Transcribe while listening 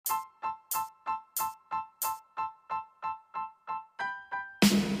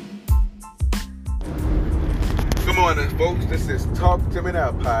morning, folks. This is Talk to Me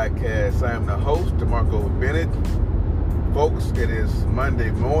Now podcast. I am the host, DeMarco Bennett. Folks, it is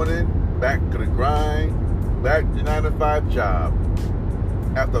Monday morning, back to the grind, back to 9 to 5 job.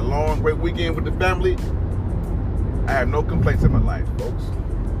 After a long, great weekend with the family, I have no complaints in my life, folks.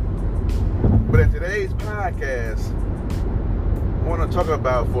 But in today's podcast, I want to talk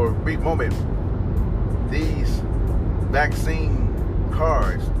about for a brief moment these vaccine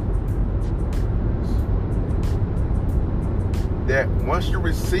cards that once you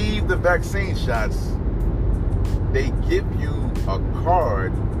receive the vaccine shots, they give you a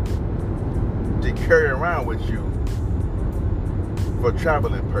card to carry around with you for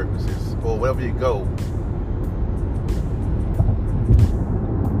traveling purposes or wherever you go.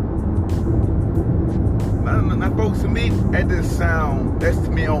 Now, folks, to me, that's to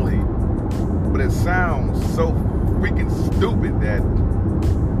me only, but it sounds so freaking stupid that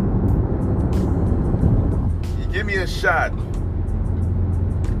you give me a shot.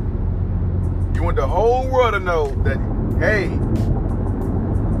 You want the whole world to know that, hey,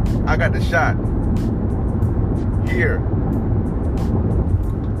 I got the shot.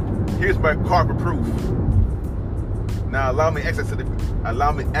 Here's my card for proof. Now allow me access to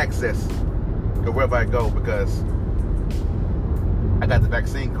wherever I go because I got the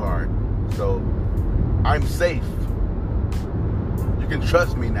vaccine card. So I'm safe. You can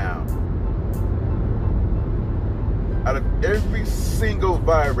trust me now. Out of every single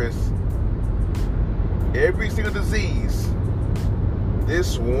virus, every single disease,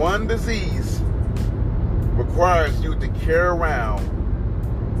 this one disease requires you to carry around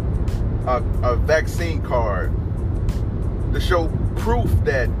a vaccine card to show proof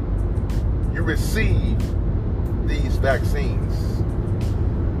that you receive these vaccines.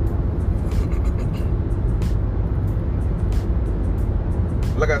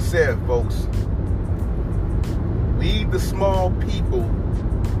 Like I said, folks, we the small people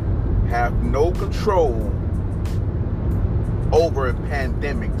have no control over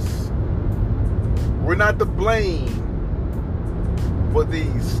pandemics. We're not to blame for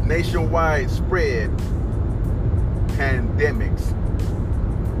these nationwide spread pandemics,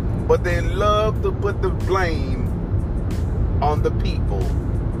 but they love to put the blame on the people.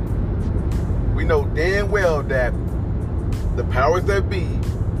 We know damn well that the powers that be,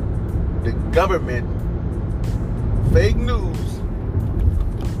 the government, fake news,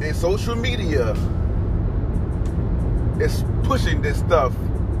 and social media is pushing this stuff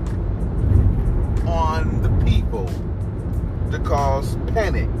on the people to cause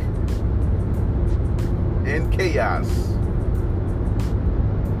panic and chaos.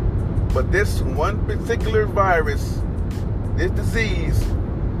 But this one particular virus, this disease,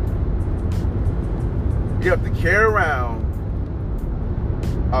 you have to carry around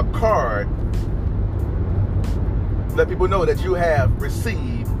a card to let people know that you have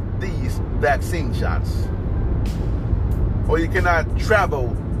received these vaccine shots. Or you cannot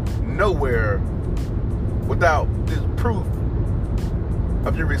travel nowhere without this proof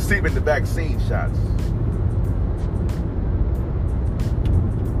of you receiving the vaccine shots.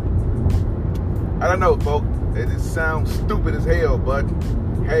 I don't know, folks. It just sounds stupid as hell, but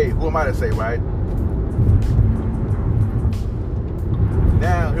hey, who am I to say, right?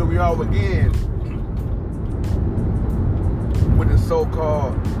 Now, here we are again with the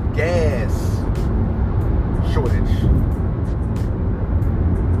so-called gas shortage.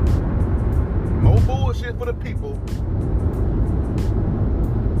 More bullshit for the people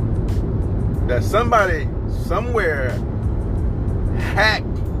that somebody somewhere hacked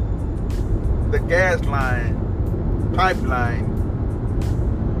the gas line, pipeline,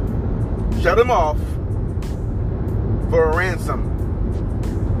 shut them off for a ransom.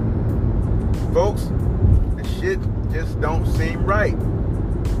 Folks, the shit just don't seem right.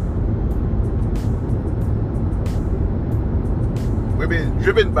 We've been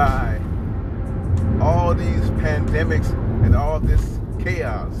driven by all these pandemics and all this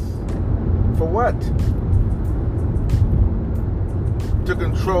chaos. For what? To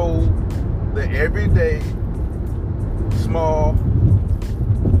control the everyday, small,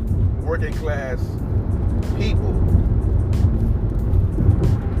 working class people.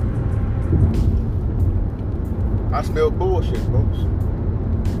 I smell bullshit, folks.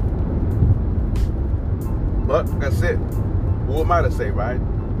 But that's it. Who am I to say, right?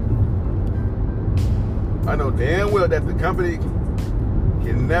 I know damn well that the company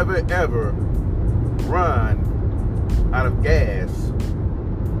can never ever run out of gas.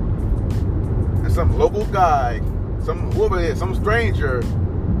 And some local guy, whoever it is, some stranger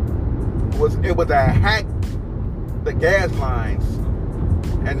was able to hack the gas lines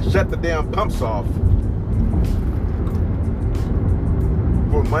and shut the damn pumps off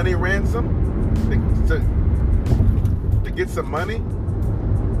for money ransom to get some money.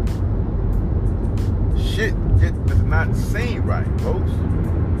 Shit, it does not seem right, folks.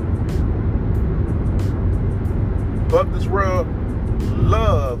 But this world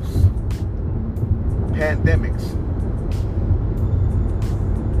loves pandemics.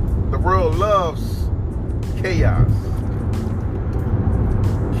 The world loves chaos.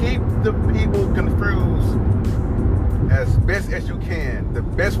 Keep the people confused as best as you can, the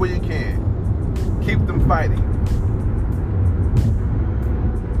best way you can. Keep them fighting.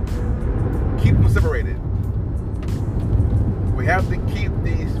 Keep them separated. We have to keep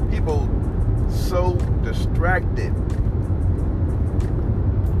these people so distracted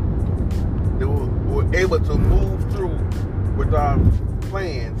that we're able to move through with our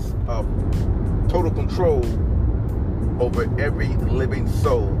plans of total control over every living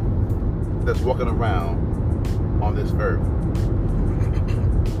soul that's walking around on this earth.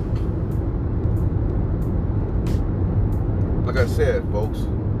 Like I said, folks,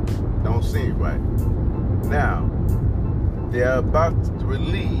 don't seem right. Now, they're about to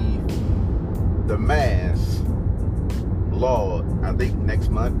relieve the mask law, I think next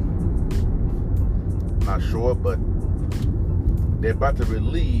month. Not sure, but they're about to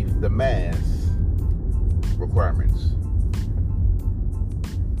relieve the mask requirements.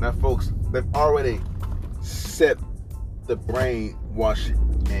 Now, folks, they've already set the brainwashing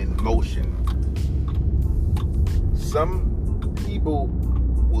in motion. Some people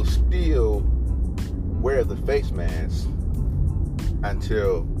will still wear the face mask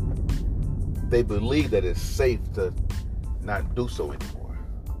until they believe that it's safe to not do so anymore.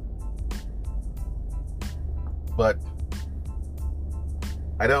 But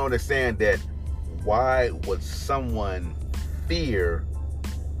I don't understand that. Why would someone fear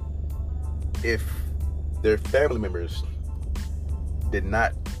if their family members did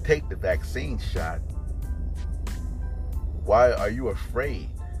not take the vaccine shot? Why are you afraid?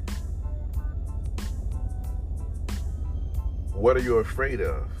 What are you afraid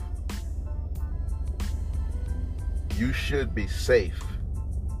of? You should be safe,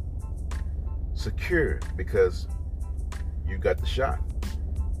 secure, because you got the shot.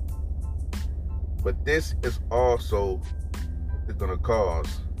 But this is also going to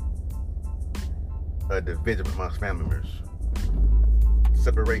cause a division amongst family members.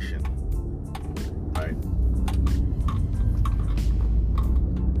 Separation. Right?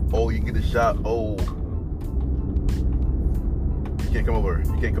 Oh, you get the shot. Oh, you can't come over.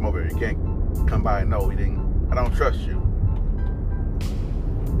 You can't come over. You can't come by. No, you didn't. I don't trust you.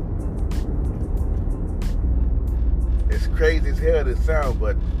 It's crazy as hell to sound,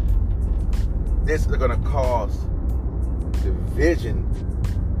 but this is going to cause division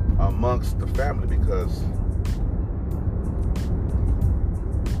amongst the family because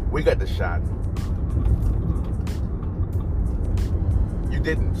we got the shot. You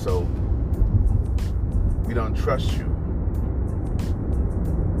didn't, so we don't trust you.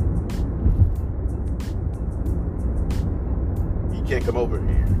 You can't come over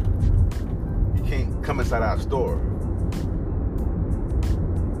here. You can't come inside our store.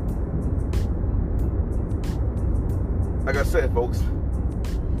 Like I said, folks,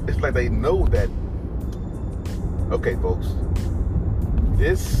 it's like they know that, okay, folks,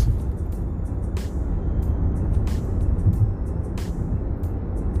 this,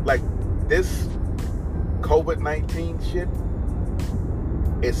 like this COVID-19 shit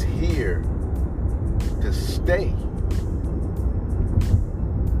is here to stay.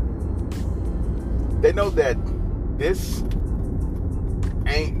 They know that this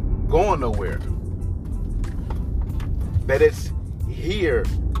ain't going nowhere. That it's here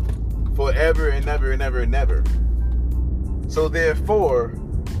forever and ever and ever and ever. So therefore,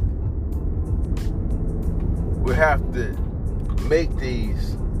 we have to make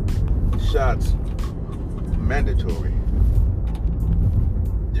these shots mandatory.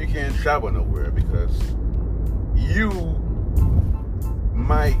 You can't travel nowhere because you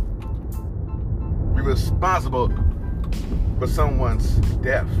might be responsible for someone's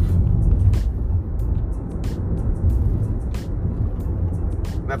death.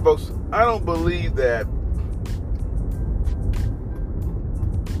 Now, folks, I don't believe that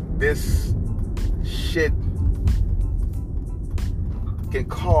this shit can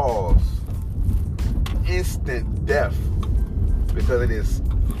cause instant death because it is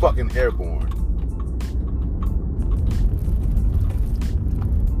fucking airborne.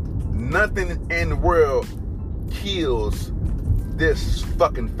 Nothing in the world kills this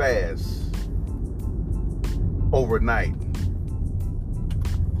fucking fast overnight.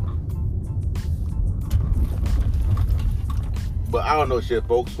 But I don't know shit,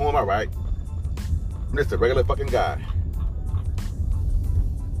 folks. Who am I, right? I'm just a regular fucking guy.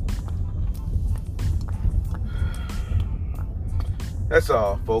 That's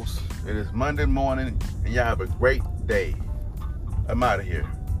all, folks. It is Monday morning, and y'all have a great day. I'm out of here.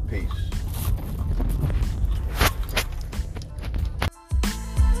 Peace.